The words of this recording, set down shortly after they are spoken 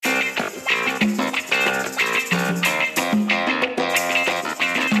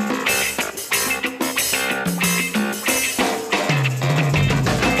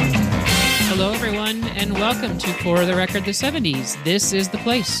to For the Record the 70s. This is the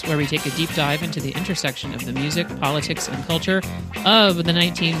place where we take a deep dive into the intersection of the music, politics, and culture of the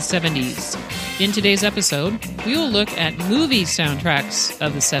 1970s. In today's episode, we will look at movie soundtracks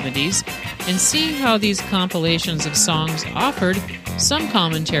of the 70s and see how these compilations of songs offered some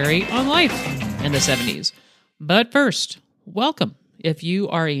commentary on life in the 70s. But first, welcome if you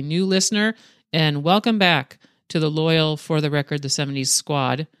are a new listener, and welcome back to the loyal For the Record the 70s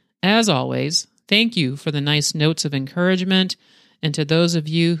squad. As always, thank you for the nice notes of encouragement, and to those of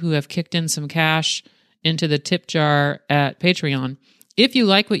you who have kicked in some cash into the tip jar at Patreon. If you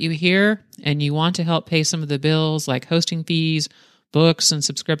like what you hear and you want to help pay some of the bills like hosting fees, books, and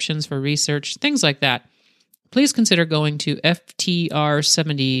subscriptions for research, things like that, please consider going to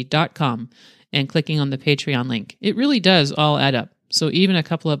ftr70.com and clicking on the Patreon link. It really does all add up, so even a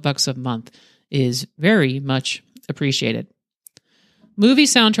couple of bucks a month is very much appreciated. Movie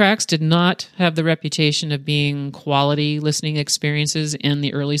soundtracks did not have the reputation of being quality listening experiences in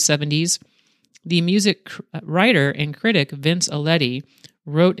the early 70s. The music writer and critic Vince Aletti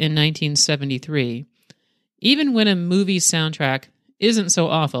wrote in 1973, "Even when a movie soundtrack isn't so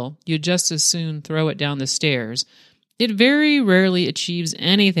awful, you'd just as soon throw it down the stairs, it very rarely achieves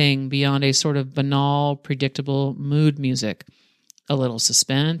anything beyond a sort of banal, predictable mood music. A little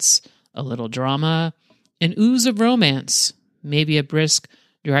suspense, a little drama, an ooze of romance, maybe a brisk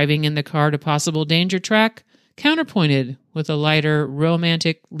driving in the car to possible danger track, counterpointed with a lighter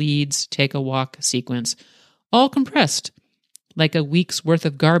romantic leads take a walk sequence, all compressed like a week's worth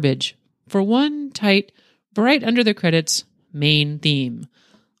of garbage for one tight, bright under the credits main theme.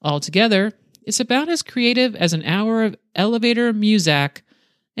 Altogether, it's about as creative as an hour of elevator muzak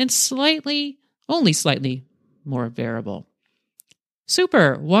and only slightly more bearable."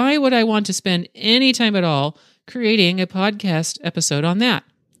 Super! Why would I want to spend any time at all creating a podcast episode on that?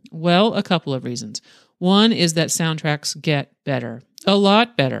 Well, a couple of reasons. One is that soundtracks get better, a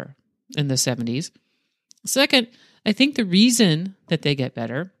lot better in the 70s. Second, I think the reason that they get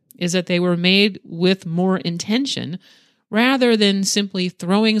better is that they were made with more intention rather than simply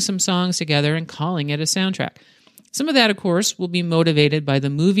throwing some songs together and calling it a soundtrack. Some of that, of course, will be motivated by the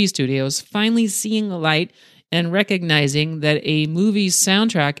movie studios finally seeing the light and recognizing that a movie's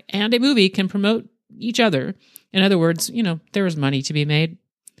soundtrack and a movie can promote each other. In other words, there is money to be made.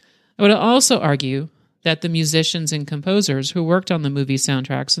 I would also argue that the musicians and composers who worked on the movie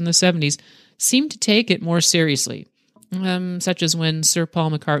soundtracks in the 70s seemed to take it more seriously, such as when Sir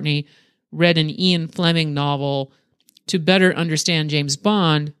Paul McCartney read an Ian Fleming novel to better understand James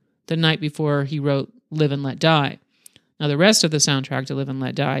Bond the night before he wrote Live and Let Die. Now, the rest of the soundtrack to Live and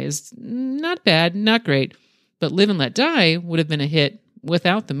Let Die is not bad, not great, but Live and Let Die would have been a hit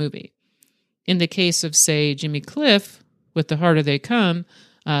without the movie. In the case of, say, Jimmy Cliff with The Harder They Come,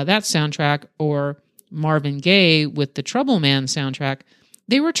 that soundtrack, or Marvin Gaye with the Trouble Man soundtrack,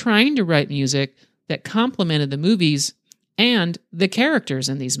 they were trying to write music that complemented the movies and the characters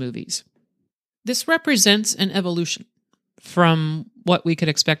in these movies. This represents an evolution from what we could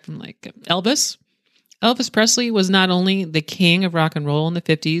expect from Elvis. Elvis Presley was not only the king of rock and roll in the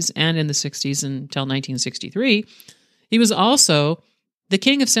 50s and in the 60s until 1963, he was also the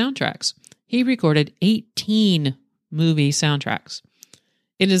king of soundtracks. He recorded 18 movie soundtracks.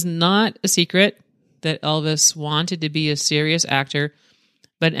 It is not a secret that Elvis wanted to be a serious actor,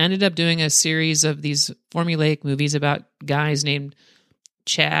 but ended up doing a series of these formulaic movies about guys named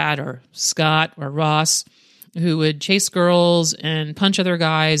Chad or Scott or Ross who would chase girls and punch other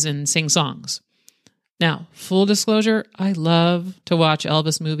guys and sing songs. Now, full disclosure, I love to watch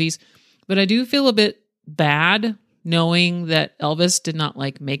Elvis movies, but I do feel a bit bad knowing that Elvis did not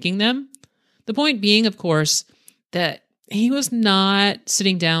like making them. The point being, of course, that he was not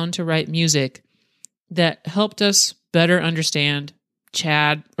sitting down to write music that helped us better understand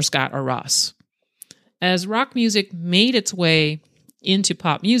Chad or Scott or Ross. As rock music made its way into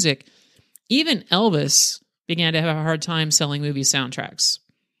pop music, even Elvis began to have a hard time selling movie soundtracks.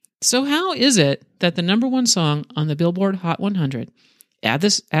 So how is it that the number one song on the Billboard Hot 100, as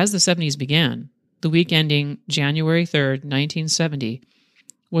the 70s began, the week ending January 3rd, 1970,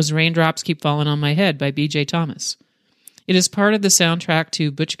 was Raindrops Keep Falling on My Head by B.J. Thomas? It is part of the soundtrack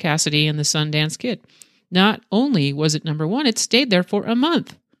to Butch Cassidy and the Sundance Kid. Not only was it number one, it stayed there for a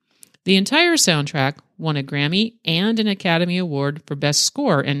month. The entire soundtrack won a Grammy and an Academy Award for Best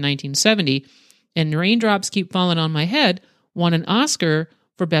Score in 1970, and Raindrops Keep Falling on My Head won an Oscar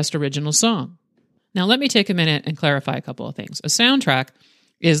for Best Original Song. Now, let me take a minute and clarify a couple of things. A soundtrack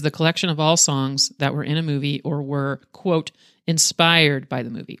is the collection of all songs that were in a movie or were, quote, inspired by the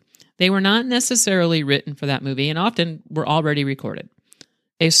movie. They were not necessarily written for that movie and often were already recorded.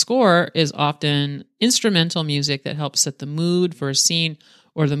 A score is often instrumental music that helps set the mood for a scene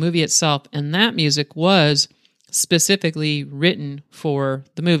or the movie itself, and that music was specifically written for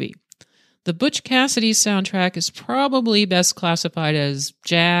the movie. The Butch Cassidy soundtrack is probably best classified as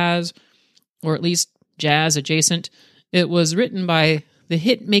jazz, or at least jazz adjacent. It was written by the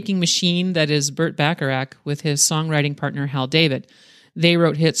hit-making machine that is Burt Bacharach with his songwriting partner Hal David. They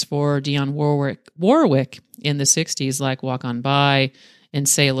wrote hits for Dionne Warwick in the 60s, like Walk On By and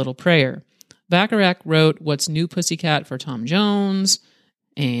Say a Little Prayer. Bacharach wrote What's New Pussycat for Tom Jones,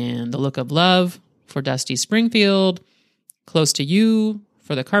 and The Look of Love for Dusty Springfield, Close to You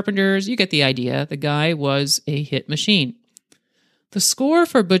for the Carpenters. You get the idea. The guy was a hit machine. The score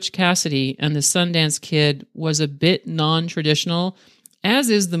for Butch Cassidy and the Sundance Kid was a bit non-traditional, as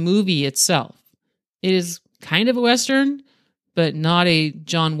is the movie itself. It is kind of a Western, but not a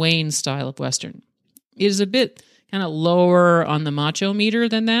John Wayne style of Western. It is a bit kind of lower on the macho meter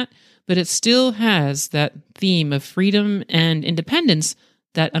than that, but it still has that theme of freedom and independence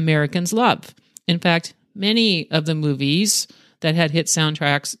that Americans love. In fact, many of the movies that had hit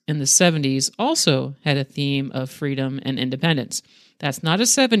soundtracks in the 70s also had a theme of freedom and independence. That's not a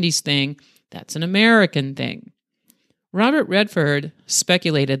 70s thing, that's an American thing. Robert Redford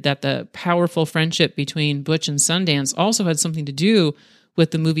speculated that the powerful friendship between Butch and Sundance also had something to do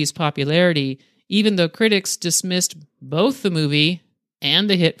with the movie's popularity, even though critics dismissed both the movie and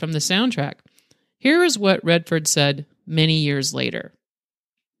the hit from the soundtrack. Here is what Redford said many years later.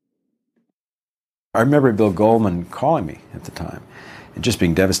 I remember Bill Goldman calling me at the time and just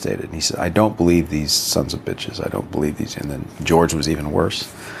being devastated. And he said, I don't believe these sons of bitches. I don't believe these. And then George was even worse.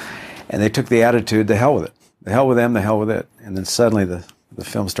 And they took the attitude, the hell with it. The hell with them, the hell with it. And then suddenly the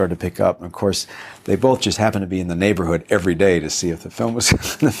film started to pick up. And of course, they both just happened to be in the neighborhood every day to see if the film was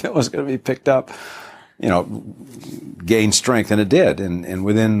going to be picked up, gain strength. And it did. And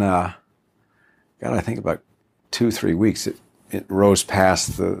within, I think about 2-3 weeks, it rose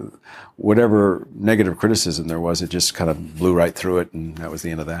past the whatever negative criticism there was. It just kind of blew right through it, and that was the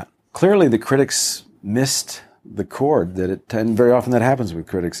end of that. Clearly, the critics missed the chord and very often that happens with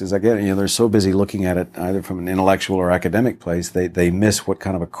critics. Is again, they're so busy looking at it either from an intellectual or academic place, they miss what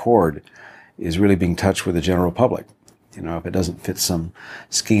kind of a chord is really being touched with the general public. If it doesn't fit some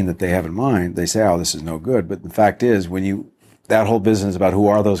scheme that they have in mind, they say, "Oh, this is no good." But the fact is, that whole business about who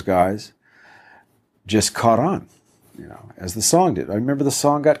are those guys just caught on. As the song did. I remember the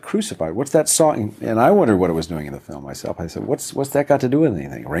song got crucified. What's that song? And I wondered what it was doing in the film myself. I said, what's that got to do with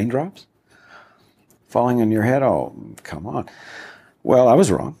anything? Raindrops? Falling on your head? Oh, come on. Well, I was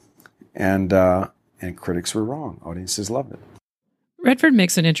wrong. And critics were wrong. Audiences loved it. Redford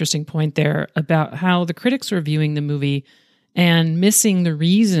makes an interesting point there about how the critics were viewing the movie and missing the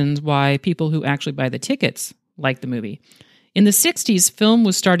reasons why people who actually buy the tickets like the movie. In the 60s, film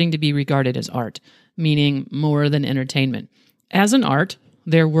was starting to be regarded as art, meaning more than entertainment. As an art,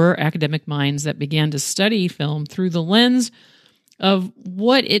 there were academic minds that began to study film through the lens of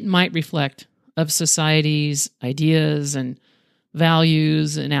what it might reflect of society's ideas and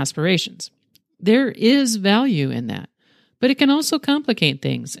values and aspirations. There is value in that, but it can also complicate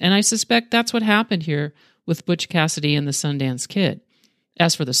things, and I suspect that's what happened here with Butch Cassidy and the Sundance Kid.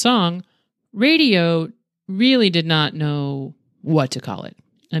 As for the song, radio really did not know what to call it.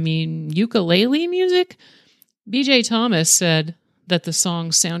 I mean, ukulele music? B.J. Thomas said that the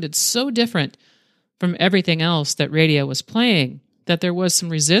song sounded so different from everything else that radio was playing that there was some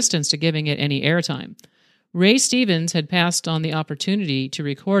resistance to giving it any airtime. Ray Stevens had passed on the opportunity to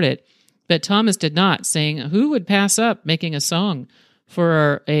record it, but Thomas did not, saying, who would pass up making a song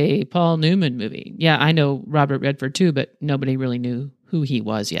for a Paul Newman movie? Yeah, I know Robert Redford too, but nobody really knew who he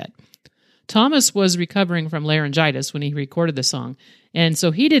was yet. Thomas was recovering from laryngitis when he recorded the song, and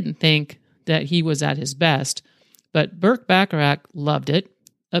so he didn't think that he was at his best, but Burt Bacharach loved it.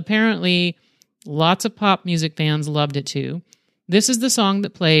 Apparently, lots of pop music fans loved it too. This is the song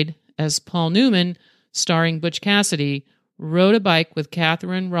that played as Paul Newman, starring Butch Cassidy, rode a bike with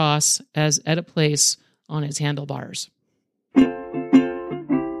Catherine Ross as Etta Place on his handlebars.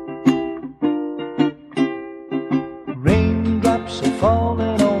 Raindrops are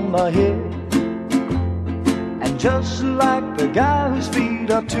falling on my head, and just like the guy whose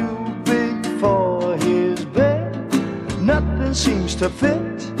feet are too big for his bed, nothing seems to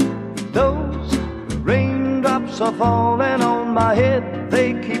fit. Those raindrops are falling on my head,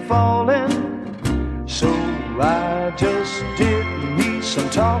 they keep falling. So I just did me some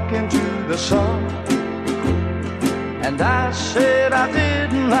talking to the sun, and I said I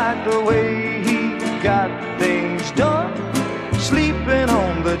didn't like the way he got things done, sleeping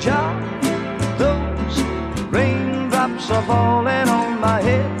on the job. Those raindrops are falling on my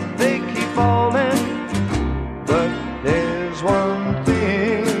head, they keep falling. But there's one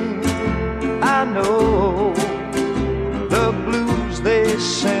thing I know, the blues they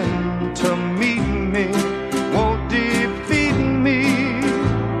send to meet me won't defeat me.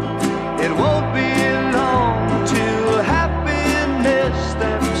 It won't be long till happiness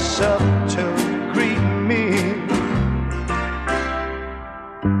steps up to greet me.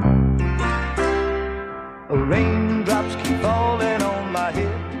 Raindrops keep falling on my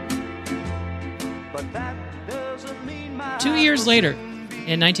head, but that doesn't mean my 2 years later,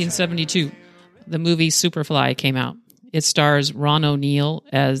 in 1972, the movie Superfly came out. It stars Ron O'Neal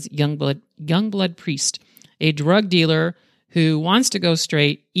as Youngblood Priest, a drug dealer who wants to go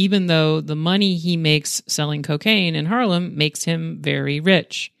straight even though the money he makes selling cocaine in Harlem makes him very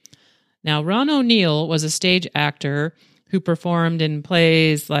rich. Now, Ron O'Neal was a stage actor who performed in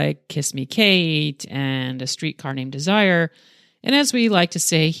plays like Kiss Me Kate and A Streetcar Named Desire, and as we like to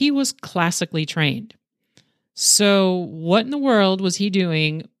say, he was classically trained. So what in the world was he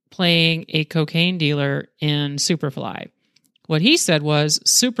doing playing a cocaine dealer in Superfly? What he said was,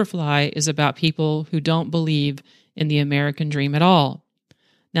 Superfly is about people who don't believe in the American dream at all.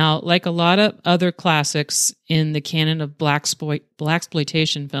 Now, like a lot of other classics in the canon of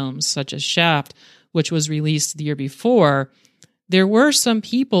blaxploitation films, such as Shaft, which was released the year before, there were some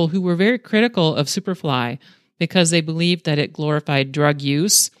people who were very critical of Superfly because they believed that it glorified drug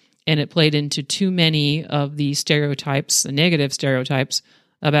use and it played into too many of the stereotypes, the negative stereotypes,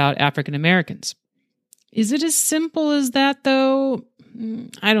 about African Americans. Is it as simple as that, though?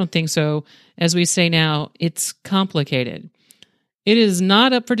 I don't think so. As we say now, it's complicated. It is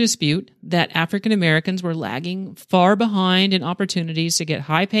not up for dispute that African Americans were lagging far behind in opportunities to get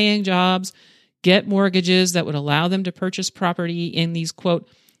high-paying jobs, get mortgages that would allow them to purchase property in these, quote,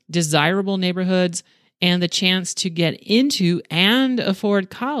 desirable neighborhoods, and the chance to get into and afford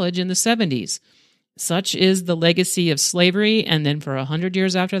college in the 70s. Such is the legacy of slavery, and then for 100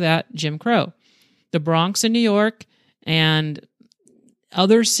 years after that, Jim Crow. The Bronx in New York and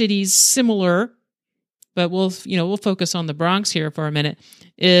other cities similar, but we'll focus on the Bronx here for a minute,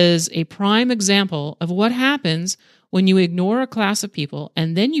 is a prime example of what happens when you ignore a class of people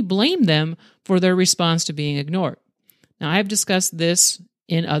and then you blame them for their response to being ignored. Now, I've discussed this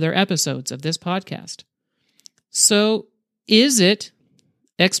in other episodes of this podcast. So, is it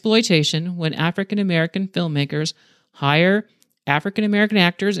exploitation when African American filmmakers hire African American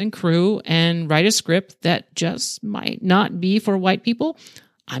actors and crew and write a script that just might not be for white people?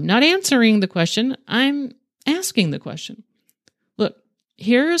 I'm not answering the question. I'm asking the question. Look,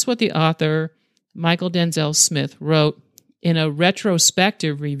 here's what the author, Michael Denzel Smith, wrote in a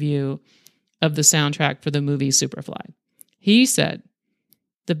retrospective review of the soundtrack for the movie Superfly. He said,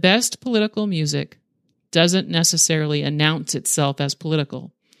 "The best political music doesn't necessarily announce itself as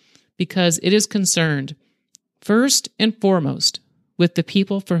political because it is concerned first and foremost with the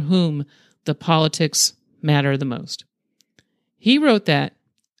people for whom the politics matter the most." He wrote that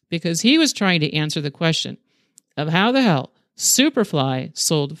because he was trying to answer the question of how the hell Superfly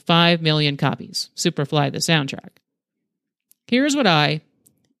sold 5 million copies. Superfly, the soundtrack. Here's what I,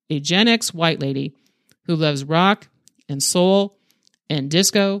 a Gen X white lady who loves rock and soul and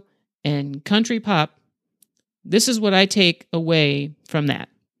disco and country pop, this is what I take away from that.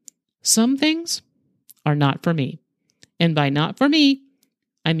 Some things are not for me. And by not for me,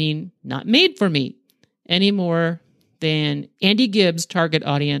 I mean not made for me, any more than Andy Gibbs' target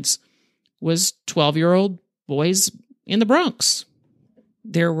audience was 12-year-old boys in the Bronx.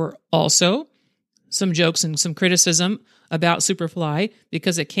 There were also some jokes and some criticism about Superfly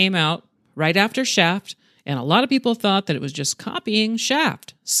because it came out right after Shaft, and a lot of people thought that it was just copying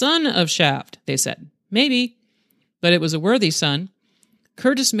Shaft. Son of Shaft, they said. Maybe, but it was a worthy son.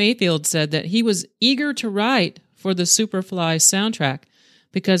 Curtis Mayfield said that he was eager to write for the Superfly soundtrack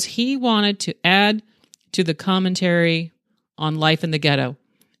because he wanted to add to the commentary on life in the ghetto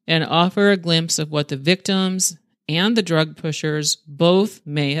and offer a glimpse of what the victims and the drug pushers both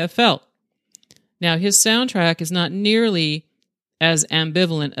may have felt. Now, his soundtrack is not nearly as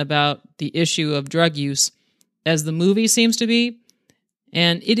ambivalent about the issue of drug use as the movie seems to be,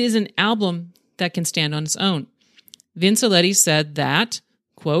 and it is an album that can stand on its own. Vince Aletti said that,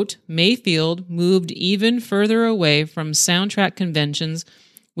 quote, Mayfield moved even further away from soundtrack conventions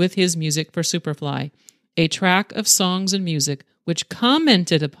with his music for Superfly, a track of songs and music which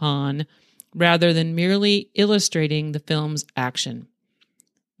commented upon rather than merely illustrating the film's action.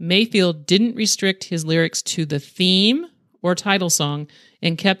 Mayfield didn't restrict his lyrics to the theme or title song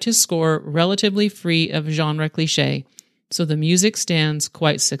and kept his score relatively free of genre cliché, so the music stands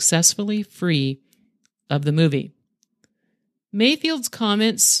quite successfully free of the movie. Mayfield's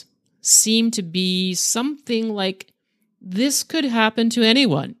comments seem to be something like, this could happen to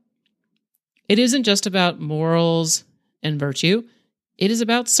anyone. It isn't just about morals and virtue. It is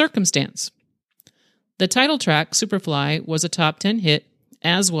about circumstance. The title track, Superfly, was a top 10 hit,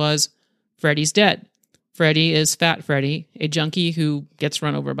 as was Freddy's Dead. Freddy is Fat Freddy, a junkie who gets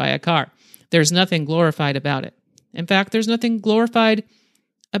run over by a car. There's nothing glorified about it. In fact, there's nothing glorified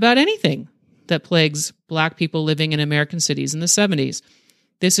about anything that plagues Black people living in American cities in the 70s.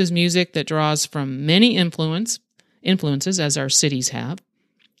 This is music that draws from many influences, as our cities have.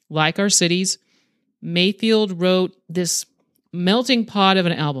 Like our cities, Mayfield wrote this melting pot of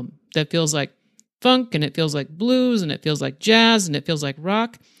an album that feels like funk, and it feels like blues, and it feels like jazz, and it feels like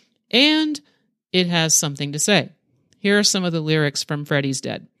rock, and it has something to say. Here are some of the lyrics from Freddy's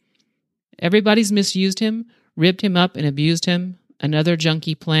Dead. Everybody's misused him, ripped him up and abused him. Another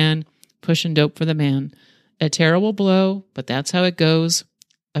junkie plan, pushing dope for the man. A terrible blow, but that's how it goes.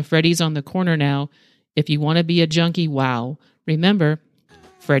 A Freddy's on the corner now. If you want to be a junkie, wow. Remember,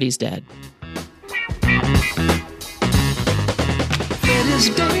 Freddy's dead. Freddy's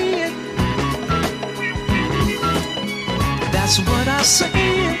dead. That's what I said.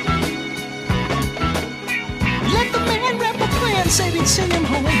 Let the man rap a plan, said he'd send him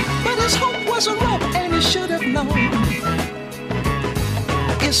home, but his hope wasn't right, and he should have known.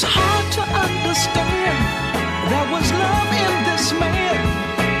 It's hard to understand there was love in this man.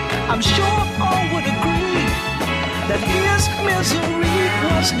 I'm sure all would agree that his misery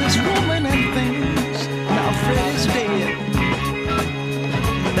was his woman and things. Now Freddy's dead.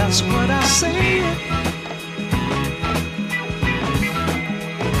 That's what I said.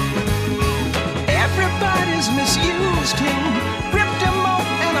 Everybody's misused him, ripped him off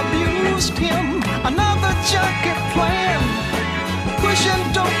and abused him. Another junkie plan, pushing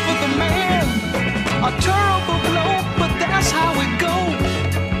dope for the man. A terrible blow, but that's how it goes.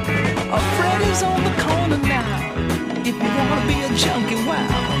 A Freddy's on the corner now. If you wanna be a junkie,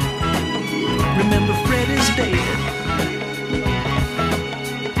 wow. Remember, Freddy's dead.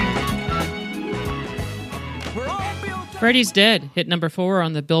 Freddy's Dead hit number 4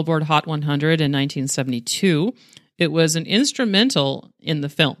 on the Billboard Hot 100 in 1972. It was an instrumental in the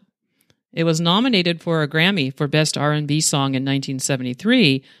film. It was nominated for a Grammy for Best R&B Song in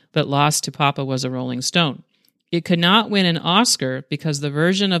 1973, but lost to Papa Was a Rolling Stone. It could not win an Oscar because the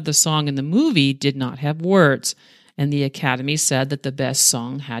version of the song in the movie did not have words, and the Academy said that the best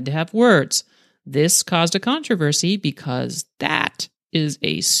song had to have words. This caused a controversy because that is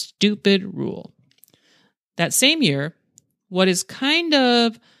a stupid rule. That same year, what is kind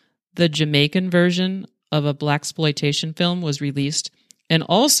of the Jamaican version of a blaxploitation film was released and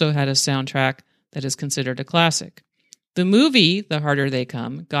also had a soundtrack that is considered a classic. The movie, The Harder They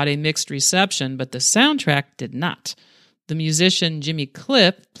Come, got a mixed reception, but the soundtrack did not. The musician Jimmy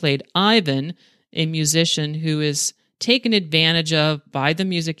Cliff played Ivan, a musician who is taken advantage of by the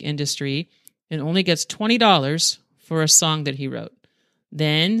music industry and only gets $20 for a song that he wrote.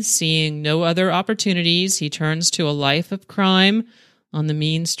 Then, seeing no other opportunities, he turns to a life of crime on the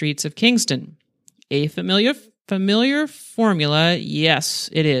mean streets of Kingston. A familiar formula, yes,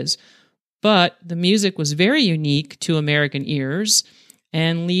 it is. But the music was very unique to American ears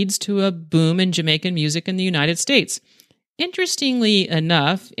and leads to a boom in Jamaican music in the United States. Interestingly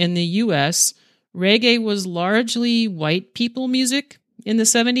enough, in the U.S., reggae was largely white people music in the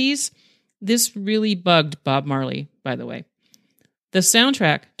 70s. This really bugged Bob Marley, by the way. The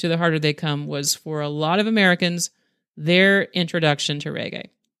soundtrack to The Harder They Come was, for a lot of Americans, their introduction to reggae.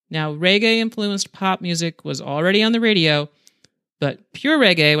 Now, reggae-influenced pop music was already on the radio, but pure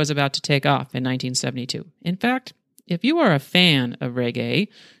reggae was about to take off in 1972. In fact, if you are a fan of reggae,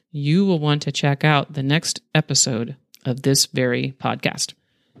 you will want to check out the next episode of this very podcast.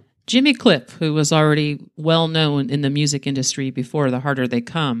 Jimmy Cliff, who was already well known in the music industry before The Harder They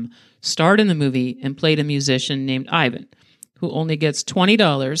Come, starred in the movie and played a musician named Ivan, who only gets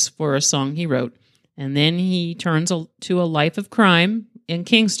 $20 for a song he wrote, and then he turns to a life of crime in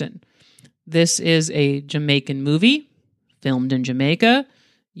Kingston. This is a Jamaican movie, filmed in Jamaica,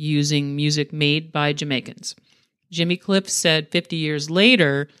 using music made by Jamaicans. Jimmy Cliff said 50 years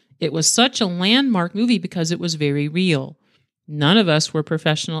later, it was such a landmark movie because it was very real. None of us were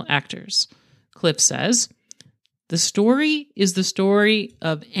professional actors. Cliff says, "The story is the story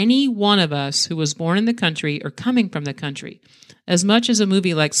of any one of us who was born in the country or coming from the country, as much as a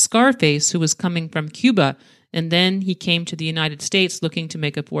movie like Scarface, who was coming from Cuba, and then he came to the United States looking to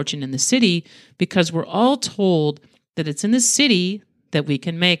make a fortune in the city, because we're all told that it's in the city that we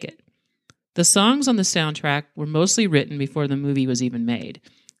can make it." The songs on the soundtrack were mostly written before the movie was even made.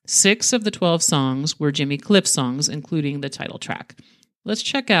 6 of the 12 songs were Jimmy Cliff songs, including the title track. Let's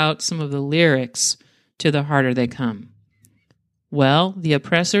check out some of the lyrics to The Harder They Come. Well, the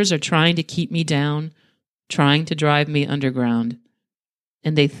oppressors are trying to keep me down, trying to drive me underground,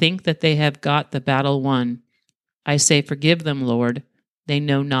 and they think that they have got the battle won. I say, forgive them, Lord. They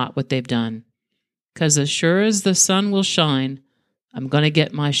know not what they've done. 'Cause as sure as the sun will shine, I'm going to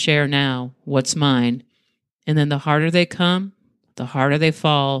get my share now, what's mine. And then the harder they come, the harder they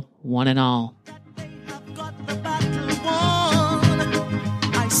fall, one and all. They have got the battle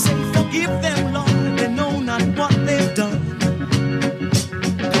won. I say, forgive them, Lord. They know not what they've done.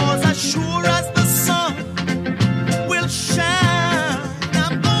 'Cause as sure as the sun will shine,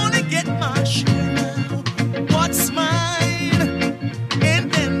 I'm gonna get my share now. What's mine?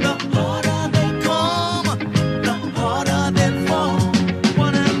 And then the harder they come, the harder they fall.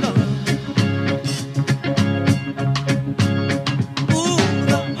 One and all. Ooh,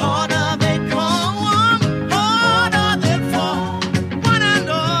 the harder they come, harder they fall. One and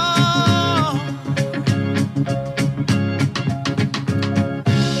all.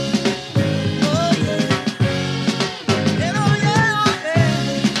 Oh yeah, yeah, oh yeah, oh yeah.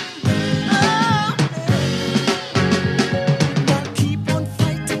 I'll keep on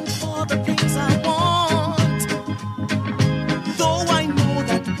fighting for the things I want. Though I know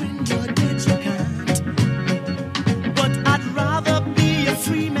that when you're dead you can't. But I'd rather be a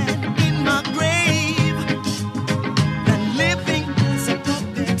free man in my grave than living as a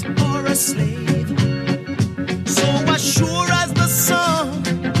puppet or a slave. So as sure as the sun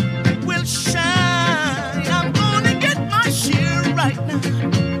will shine, I'm gonna get my share right now.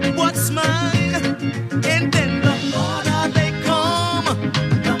 What's mine? And then the harder they come,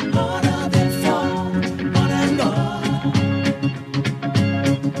 the harder they fall. One and all.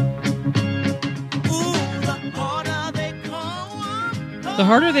 Ooh, the harder they come. The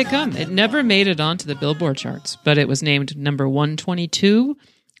Harder They Come. It never made it onto the Billboard charts, but it was named number 122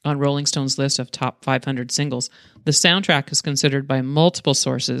 on Rolling Stone's list of top 500 singles. The soundtrack is considered by multiple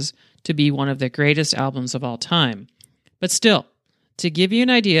sources to be one of the greatest albums of all time. But still, to give you an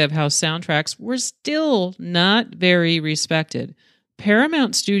idea of how soundtracks were still not very respected,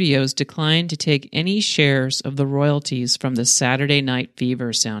 Paramount Studios declined to take any shares of the royalties from the Saturday Night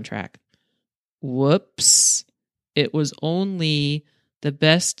Fever soundtrack. Whoops. It was only the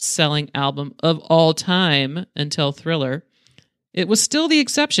best-selling album of all time until Thriller. It was still the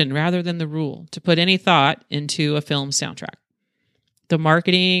exception rather than the rule to put any thought into a film soundtrack. The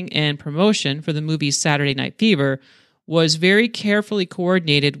marketing and promotion for the movie Saturday Night Fever was very carefully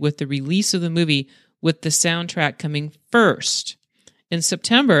coordinated with the release of the movie, with the soundtrack coming first. In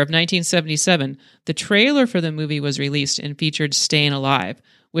September of 1977, the trailer for the movie was released and featured Stayin' Alive,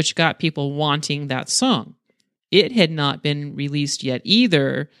 which got people wanting that song. It had not been released yet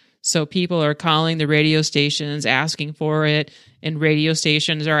either, so people are calling the radio stations asking for it, and radio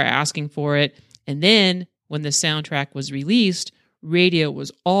stations are asking for it. And then, when the soundtrack was released, radio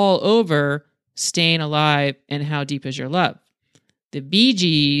was all over Stayin' Alive and How Deep Is Your Love. The Bee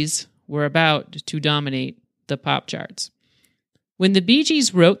Gees were about to dominate the pop charts. When the Bee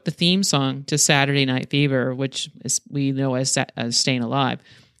Gees wrote the theme song to Saturday Night Fever, which we know as Stayin' Alive,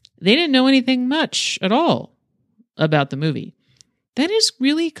 they didn't know anything much at all about the movie. That is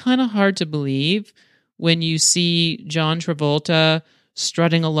really kind of hard to believe when you see John Travolta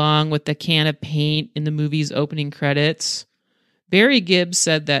strutting along with the can of paint in the movie's opening credits. Barry Gibb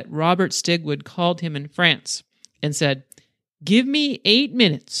said that Robert Stigwood called him in France and said, "Give me 8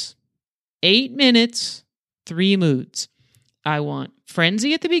 minutes. 8 minutes, 3 moods. I want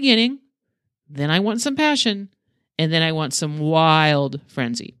frenzy at the beginning, then I want some passion, and then I want some wild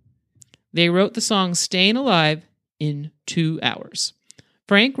frenzy." They wrote the song Stayin' Alive in 2 hours.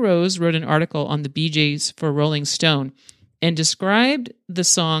 Frank Rose wrote an article on the Bee Gees for Rolling Stone and described the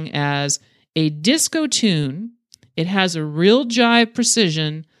song as a disco tune. It has a real jive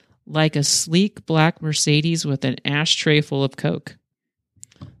precision, like a sleek black Mercedes with an ashtray full of Coke.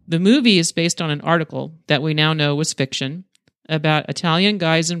 The movie is based on an article that we now know was fiction about Italian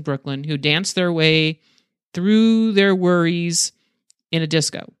guys in Brooklyn who dance their way through their worries in a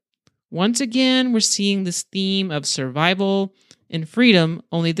disco. Once again, we're seeing this theme of survival and freedom,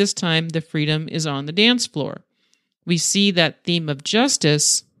 only this time the freedom is on the dance floor. We see that theme of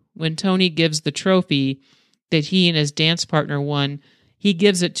justice when Tony gives the trophy that he and his dance partner won. He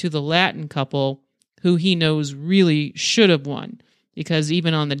gives it to the Latin couple who he knows really should have won, because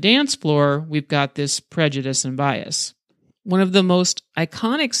even on the dance floor, we've got this prejudice and bias. One of the most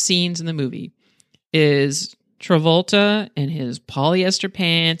iconic scenes in the movie is Travolta and his polyester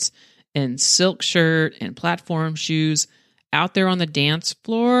pants and silk shirt and platform shoes out there on the dance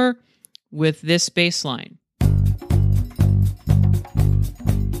floor with this bass line.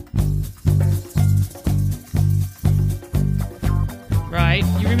 Right?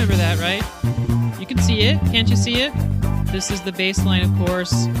 You remember that, right? You can see it. Can't you see it? This is the bass line, of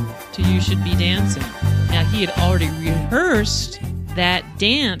course, to You Should Be Dancing. Now, he had already rehearsed that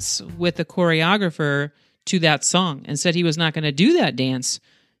dance with the choreographer to that song and said he was not going to do that dance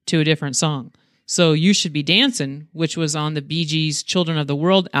to a different song. So You Should Be Dancing, which was on the Bee Gees' Children of the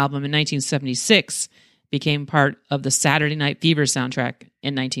World album in 1976, became part of the Saturday Night Fever soundtrack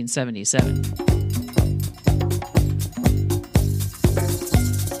in 1977.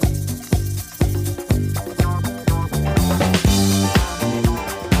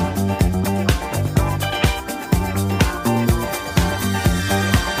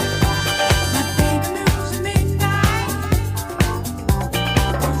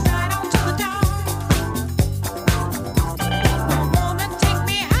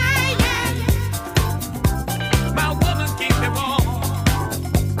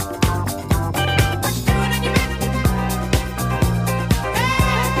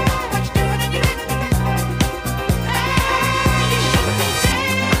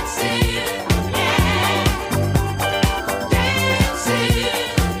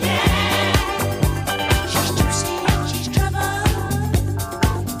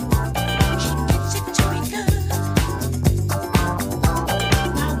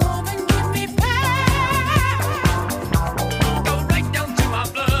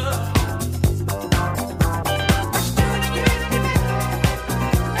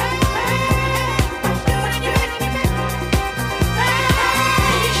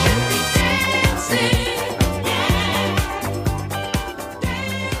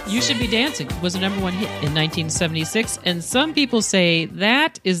 You Should Be Dancing was a number one hit in 1976, and some people say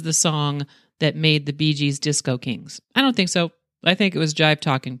that is the song that made the Bee Gees Disco Kings. I don't think so. I think it was Jive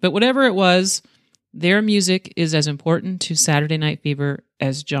Talking. But whatever it was, their music is as important to Saturday Night Fever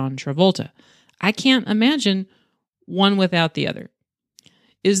as John Travolta. I can't imagine one without the other.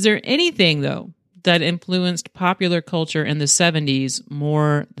 Is there anything, though, that influenced popular culture in the 70s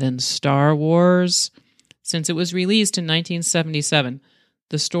more than Star Wars? Since it was released in 1977,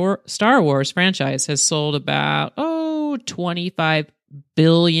 the Star Wars franchise has sold about, $25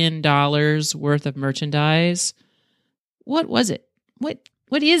 billion worth of merchandise. What was it? What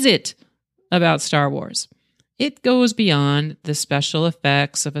is it about Star Wars? It goes beyond the special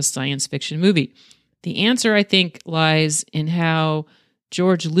effects of a science fiction movie. The answer, I think, lies in how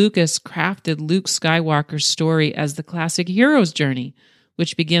George Lucas crafted Luke Skywalker's story as the classic hero's journey,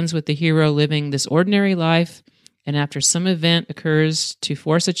 which begins with the hero living this ordinary life, and after some event occurs to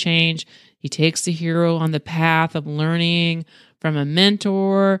force a change, he takes the hero on the path of learning from a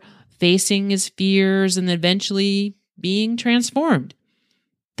mentor, facing his fears, and eventually being transformed.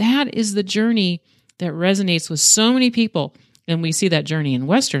 That is the journey that resonates with so many people, and we see that journey in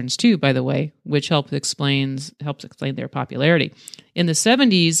Westerns too, by the way, which helps explain their popularity. In the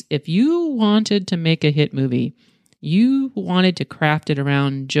 70s, if you wanted to make a hit movie, you wanted to craft it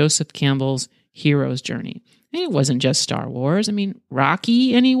around Joseph Campbell's hero's journey. And it wasn't just Star Wars. I mean,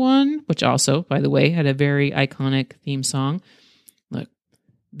 Rocky, anyone? Which also, by the way, had a very iconic theme song. Look,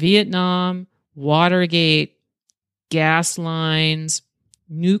 Vietnam, Watergate, gas lines,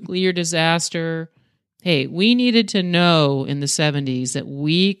 nuclear disaster. Hey, we needed to know in the 70s that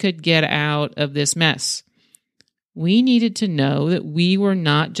we could get out of this mess. We needed to know that we were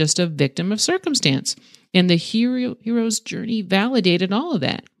not just a victim of circumstance. And the hero's journey validated all of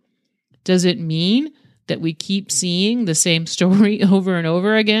that. Does it mean that we keep seeing the same story over and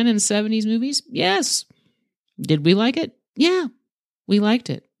over again in 70s movies? Yes. Did we like it? Yeah, we liked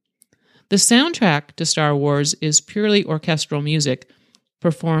it. The soundtrack to Star Wars is purely orchestral music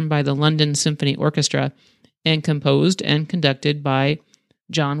performed by the London Symphony Orchestra and composed and conducted by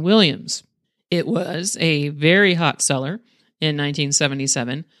John Williams. It was a very hot seller in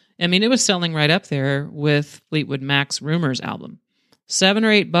 1977. I mean, it was selling right up there with Fleetwood Mac's Rumors album. $7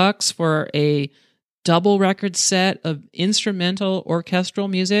 or $8 for a double record set of instrumental orchestral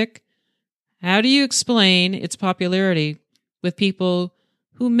music. How do you explain its popularity with people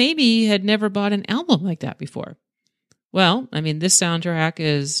who maybe had never bought an album like that before? Well, I mean, this soundtrack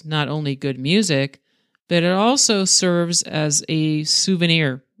is not only good music, but it also serves as a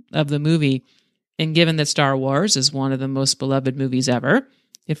souvenir of the movie. And given that Star Wars is one of the most beloved movies ever,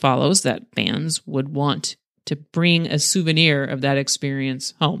 it follows that fans would want to bring a souvenir of that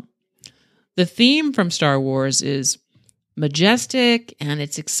experience home. The theme from Star Wars is majestic and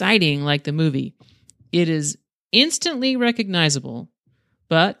it's exciting like the movie. It is instantly recognizable,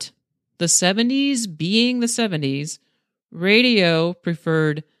 but the 70s being the 70s Radio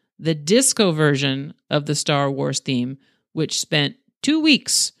preferred the disco version of the Star Wars theme, which spent 2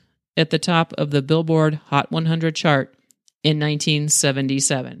 weeks at the top of the Billboard Hot 100 chart in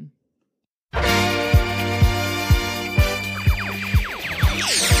 1977.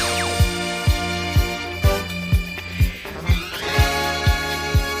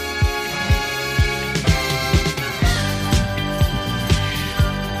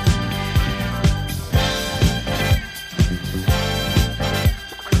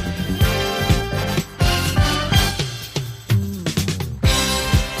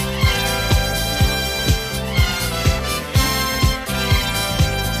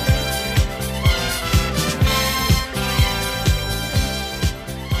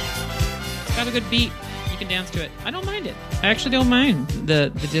 A good beat. You can dance to it. I don't mind it. I actually don't mind the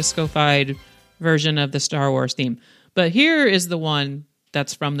disco-fied version of the Star Wars theme. But here is the one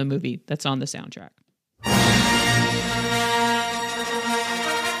that's from the movie that's on the soundtrack.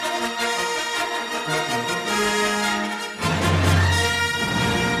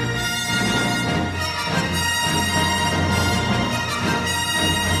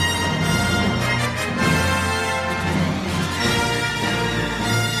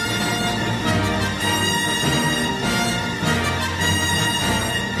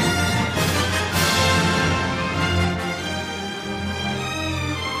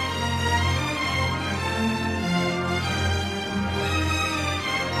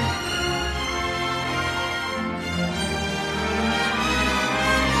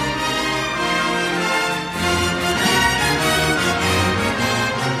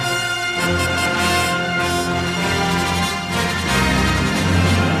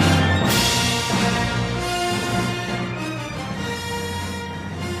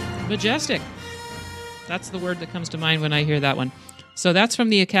 Majestic. That's the word that comes to mind when I hear that one. So that's from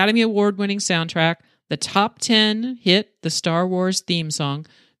the Academy Award-winning soundtrack, the top 10 hit, the Star Wars theme song.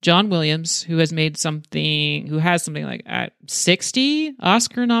 John Williams, who has something like 60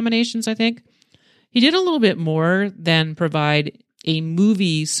 Oscar nominations, I think. He did a little bit more than provide a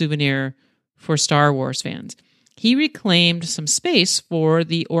movie souvenir for Star Wars fans. He reclaimed some space for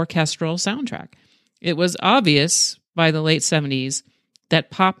the orchestral soundtrack. It was obvious by the late 70s that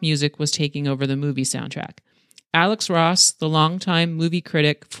pop music was taking over the movie soundtrack. Alex Ross, the longtime movie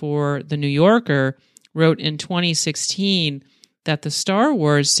critic for The New Yorker, wrote in 2016 that the Star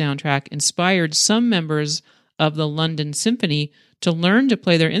Wars soundtrack inspired some members of the London Symphony to learn to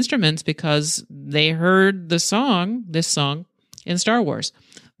play their instruments because they heard this song in Star Wars.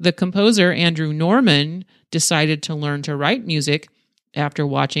 The composer, Andrew Norman, decided to learn to write music after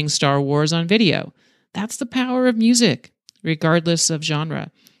watching Star Wars on video. That's the power of music, regardless of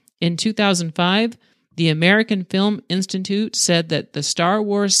genre. In 2005, the American Film Institute said that the Star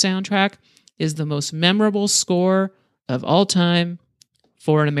Wars soundtrack is the most memorable score of all time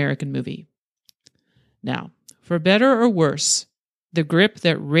for an American movie. Now, for better or worse, the grip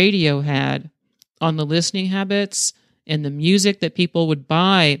that radio had on the listening habits and the music that people would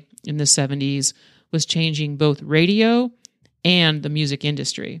buy in the 70s was changing both radio and the music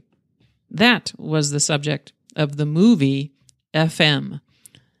industry. That was the subject of the movie FM.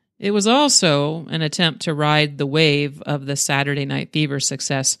 It was also an attempt to ride the wave of the Saturday Night Fever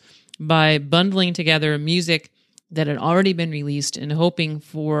success by bundling together music that had already been released and hoping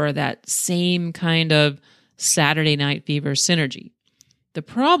for that same kind of Saturday Night Fever synergy. The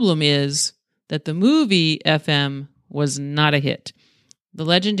problem is that the movie FM was not a hit. The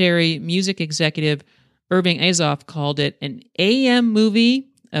legendary music executive Irving Azoff called it an AM movie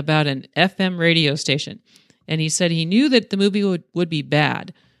about an FM radio station. And he said he knew that the movie would be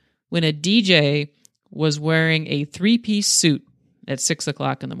bad when a DJ was wearing a 3-piece suit at 6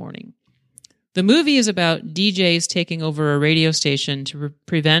 o'clock in the morning. The movie is about DJs taking over a radio station to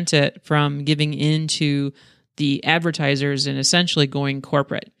prevent it from giving in to the advertisers and essentially going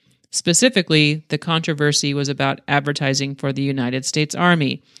corporate. Specifically, the controversy was about advertising for the United States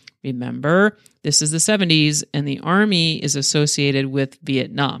Army. Remember, this is the 70s, and the Army is associated with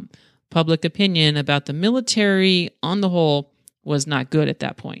Vietnam. Public opinion about the military, on the whole, was not good at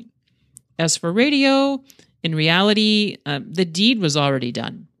that point. As for radio, in reality, the deed was already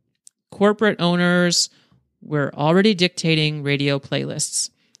done. Corporate owners were already dictating radio playlists.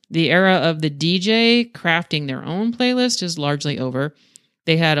 The era of the DJ crafting their own playlist is largely over.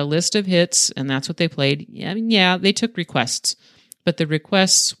 They had a list of hits, and that's what they played. Yeah, they took requests, but the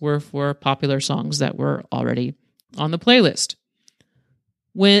requests were for popular songs that were already on the playlist.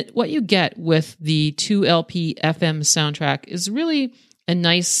 What you get with the 2LP FM soundtrack is really a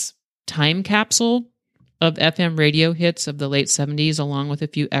nice time capsule of FM radio hits of the late 70s, along with a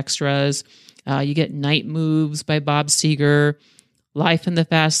few extras. You get Night Moves by Bob Seger, Life in the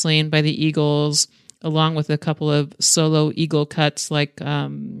Fast Lane by the Eagles, along with a couple of solo Eagle cuts like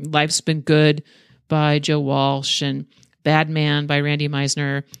Life's Been Good by Joe Walsh and Bad Man by Randy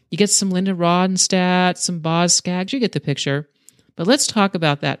Meisner. You get some Linda Ronstadt, some Boz Scaggs. You get the picture. But let's talk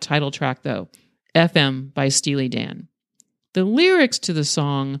about that title track, though, FM by Steely Dan. The lyrics to the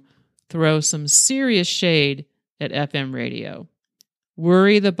song throw some serious shade at FM radio.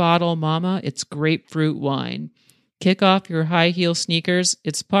 Worry the bottle, mama, it's grapefruit wine. Kick off your high heel sneakers,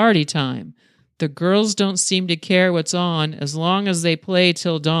 it's party time. The girls don't seem to care what's on as long as they play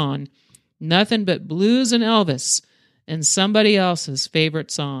till dawn. Nothing but blues and Elvis and somebody else's favorite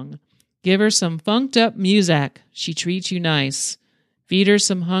song. Give her some funked up music, she treats you nice. Feed her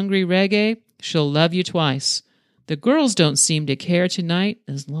some hungry reggae, she'll love you twice. The girls don't seem to care tonight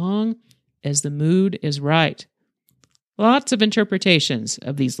as long as the mood is right. Lots of interpretations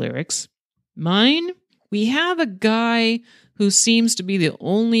of these lyrics. Mine, we have a guy who seems to be the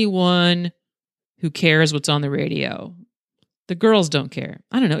only one who cares what's on the radio. The girls don't care.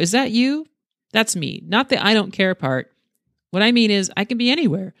 I don't know. Is that you? That's me. Not the I don't care part. What I mean is I can be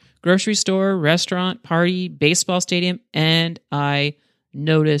anywhere. Grocery store, restaurant, party, baseball stadium, and I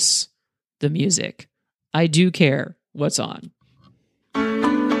notice the music. I do care what's on.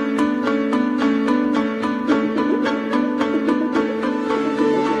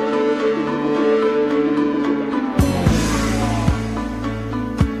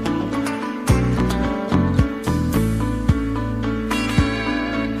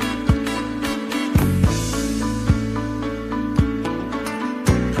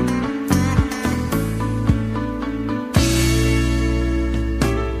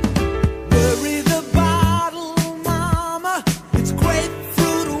 Worry the bottle, mama, it's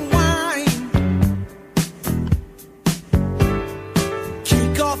grapefruit wine.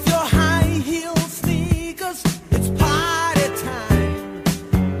 Kick off your high heel sneakers, it's party time.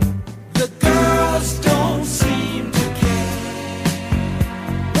 The girls don't seem to care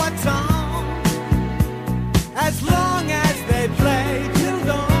what's on, as long as they play till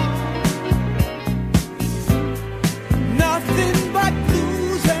dawn. Nothing but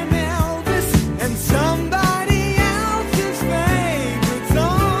blues and Elvis and somebody else's favorite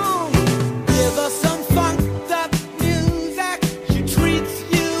song. Give her some funked up music, she treats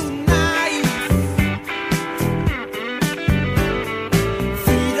you nice.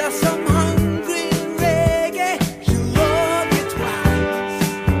 Feed her some hungry reggae, she'll love you twice.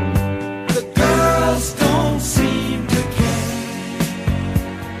 The girls don't seem to care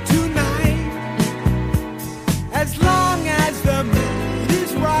tonight, as long as the mood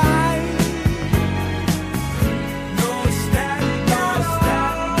is right. No static, no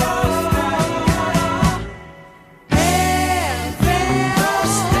static, no static. Hey, there, no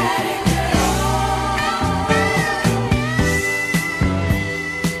static at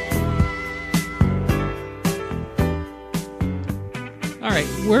All right,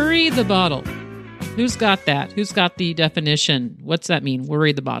 worry the bottle. Who's got that? Who's got the definition? What's that mean?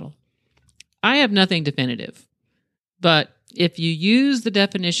 Worry the bottle. I have nothing definitive. But if you use the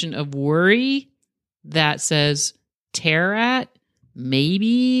definition of worry that says tear at,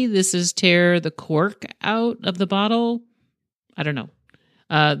 maybe this is tear the cork out of the bottle. I don't know.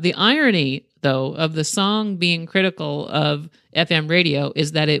 The irony, though, of the song being critical of FM radio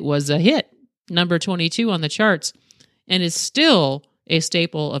is that it was a hit, number 22 on the charts, and is still a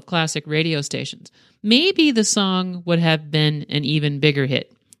staple of classic radio stations. Maybe the song would have been an even bigger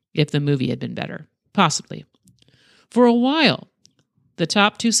hit if the movie had been better. Possibly. For a while, the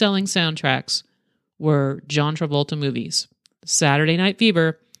top two selling soundtracks were John Travolta movies, Saturday Night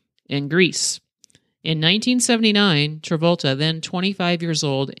Fever and Grease. In 1979, Travolta, then 25 years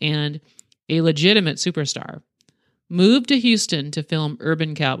old and a legitimate superstar, moved to Houston to film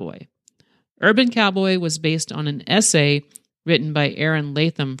Urban Cowboy. Urban Cowboy was based on an essay written by Aaron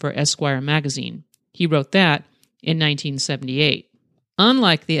Latham for Esquire magazine. He wrote that in 1978.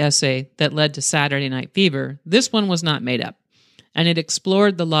 Unlike the essay that led to Saturday Night Fever, this one was not made up, and it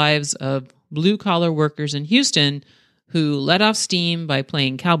explored the lives of blue-collar workers in Houston who let off steam by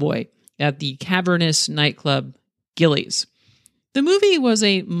playing cowboy at the cavernous nightclub Gillies. The movie was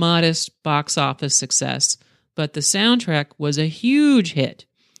a modest box office success, but the soundtrack was a huge hit.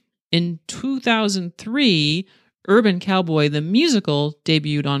 In 2003, Urban Cowboy the musical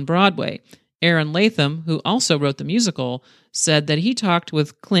debuted on Broadway. Aaron Latham, who also wrote the musical, said that he talked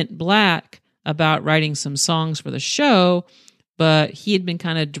with Clint Black about writing some songs for the show, but he had been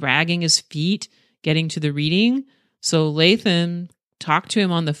kind of dragging his feet getting to the reading. So Latham talked to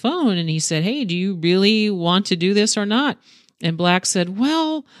him on the phone and he said, "Hey, do you really want to do this or not?" And Black said,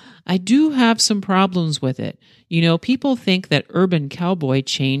 well, I do have some problems with it. You know, people think that Urban Cowboy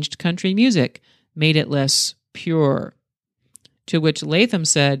changed country music, made it less pure. To which Latham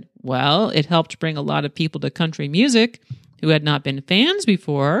said, well, it helped bring a lot of people to country music who had not been fans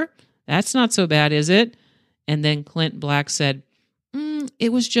before. That's not so bad, is it? And then Clint Black said,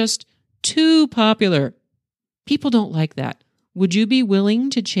 it was just too popular. People don't like that. Would you be willing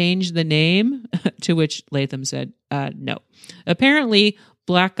to change the name? To which Latham said, no. Apparently,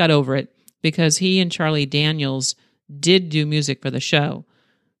 Black got over it because he and Charlie Daniels did do music for the show.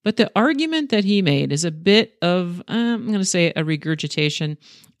 But the argument that he made is a bit of, I'm going to say, a regurgitation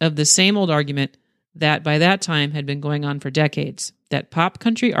of the same old argument that by that time had been going on for decades, that pop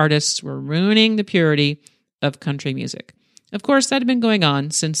country artists were ruining the purity of country music. Of course, that had been going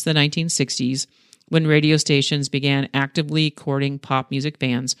on since the 1960s, when radio stations began actively courting pop music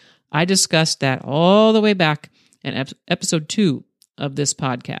fans. I discussed that all the way back in episode 2 of this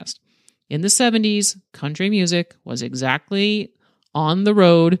podcast. In the 70s, country music was exactly on the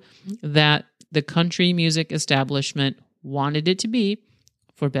road that the country music establishment wanted it to be,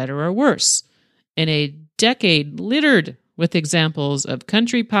 for better or worse. In a decade littered with examples of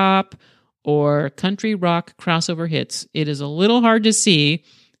country pop or country rock crossover hits, it is a little hard to see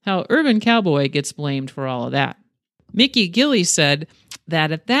how Urban Cowboy gets blamed for all of that. Mickey Gilley said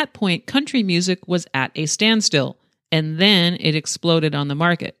that at that point, country music was at a standstill, and then it exploded on the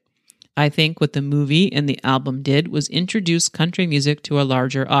market. I think what the movie and the album did was introduce country music to a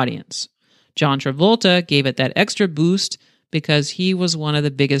larger audience. John Travolta gave it that extra boost because he was one of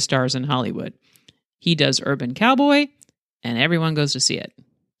the biggest stars in Hollywood. He does Urban Cowboy, and everyone goes to see it.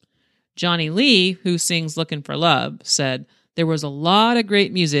 Johnny Lee, who sings Looking for Love, said, there was a lot of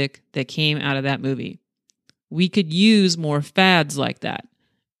great music that came out of that movie. We could use more fads like that.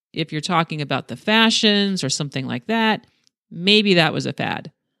 If you're talking about the fashions or something like that, maybe that was a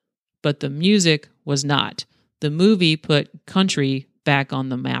fad. But the music was not. The movie put country back on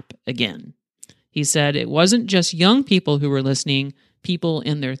the map again. He said it wasn't just young people who were listening. People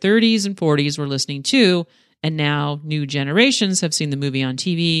in their 30s and 40s were listening too, and now new generations have seen the movie on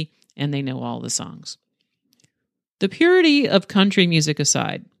TV and they know all the songs. The purity of country music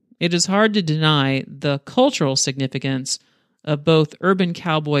aside, it is hard to deny the cultural significance of both Urban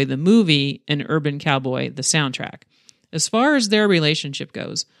Cowboy the movie and Urban Cowboy the soundtrack. As far as their relationship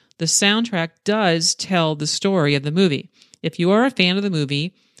goes, the soundtrack does tell the story of the movie. If you are a fan of the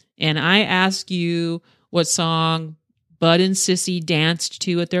movie, and I ask you what song Bud and Sissy danced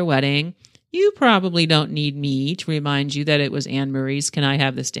to at their wedding, you probably don't need me to remind you that it was Anne Murray's Can I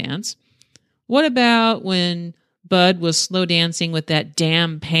Have This Dance? What about when Bud was slow dancing with that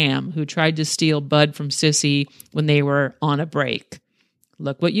damn Pam who tried to steal Bud from Sissy when they were on a break?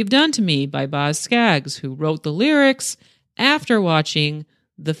 Look What You've Done to Me by Boz Scaggs, who wrote the lyrics after watching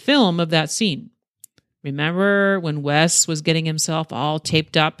the film of that scene. Remember when Wes was getting himself all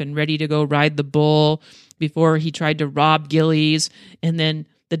taped up and ready to go ride the bull before he tried to rob Gilley's, and then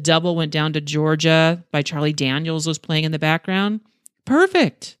The Double Went Down to Georgia by Charlie Daniels was playing in the background?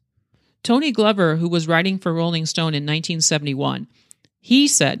 Perfect. Tony Glover, who was writing for Rolling Stone in 1971, he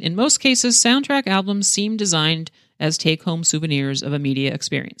said, in most cases, soundtrack albums seem designed as take-home souvenirs of a media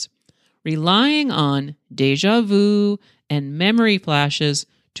experience, relying on déjà vu and memory flashes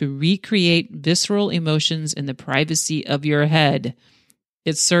to recreate visceral emotions in the privacy of your head.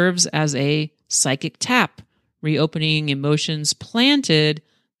 It serves as a psychic tap, reopening emotions planted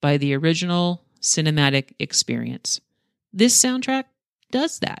by the original cinematic experience. This soundtrack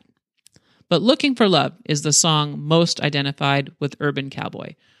does that. But Looking for Love is the song most identified with Urban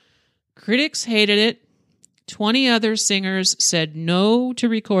Cowboy. Critics hated it. 20 other singers said no to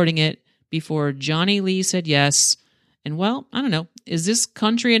recording it before Johnny Lee said yes. And well, I don't know, is this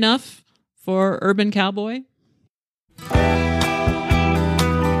country enough for Urban Cowboy?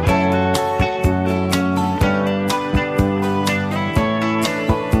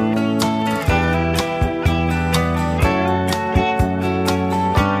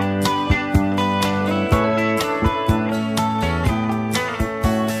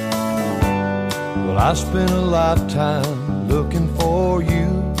 Well, I spent a lifetime looking for you.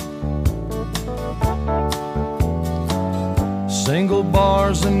 Single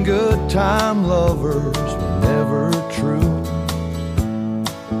bars and good time lovers were never true.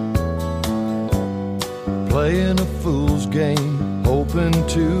 Playing a fool's game, hoping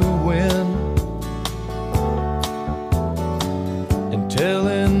to win, and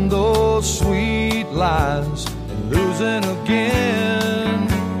telling those sweet lies and losing again.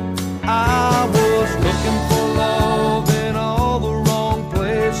 I was looking for love in all the wrong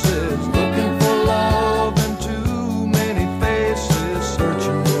places, looking for love in too many faces.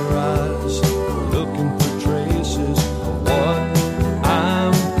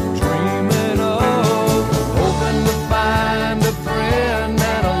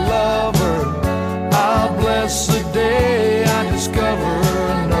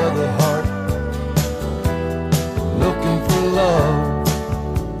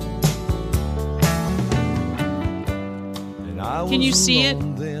 you see it?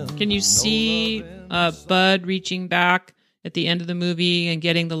 Can you see Bud reaching back at the end of the movie and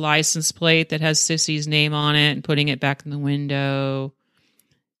getting the license plate that has Sissy's name on it and putting it back in the window?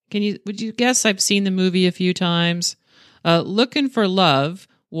 Would you guess I've seen the movie a few times? Looking for Love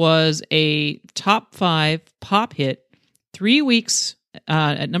was a top 5 pop hit 3 weeks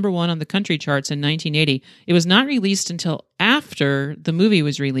at number 1 on the country charts in 1980. It was not released until after the movie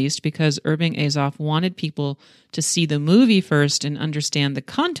was released because Irving Azoff wanted people to see the movie first and understand the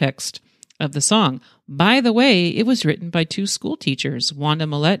context of the song. By the way, it was written by 2 school teachers, Wanda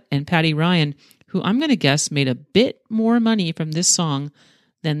Millette and Patty Ryan, who I'm going to guess made a bit more money from this song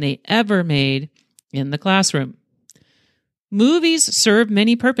than they ever made in the classroom. Movies serve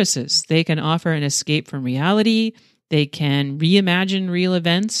many purposes. They can offer an escape from reality. They can reimagine real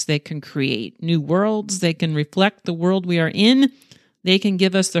events. They can create new worlds. They can reflect the world we are in. They can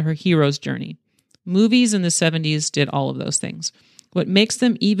give us the hero's journey. Movies in the 70s did all of those things. What makes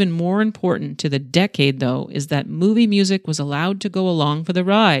them even more important to the decade, though, is that movie music was allowed to go along for the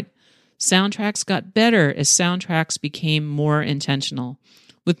ride. Soundtracks got better as soundtracks became more intentional.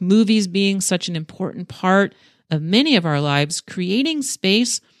 With movies being such an important part of many of our lives, creating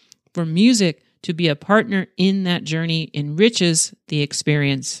space for music to be a partner in that journey enriches the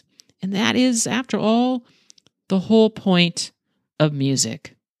experience. And that is, after all, the whole point of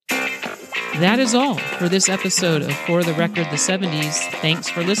music. That is all for this episode of For the Record, the 70s. Thanks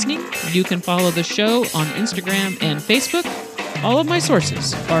for listening. You can follow the show on Instagram and Facebook. All of my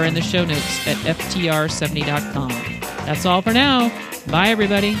sources are in the show notes at ftr70.com. That's all for now. Bye,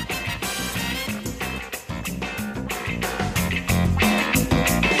 everybody.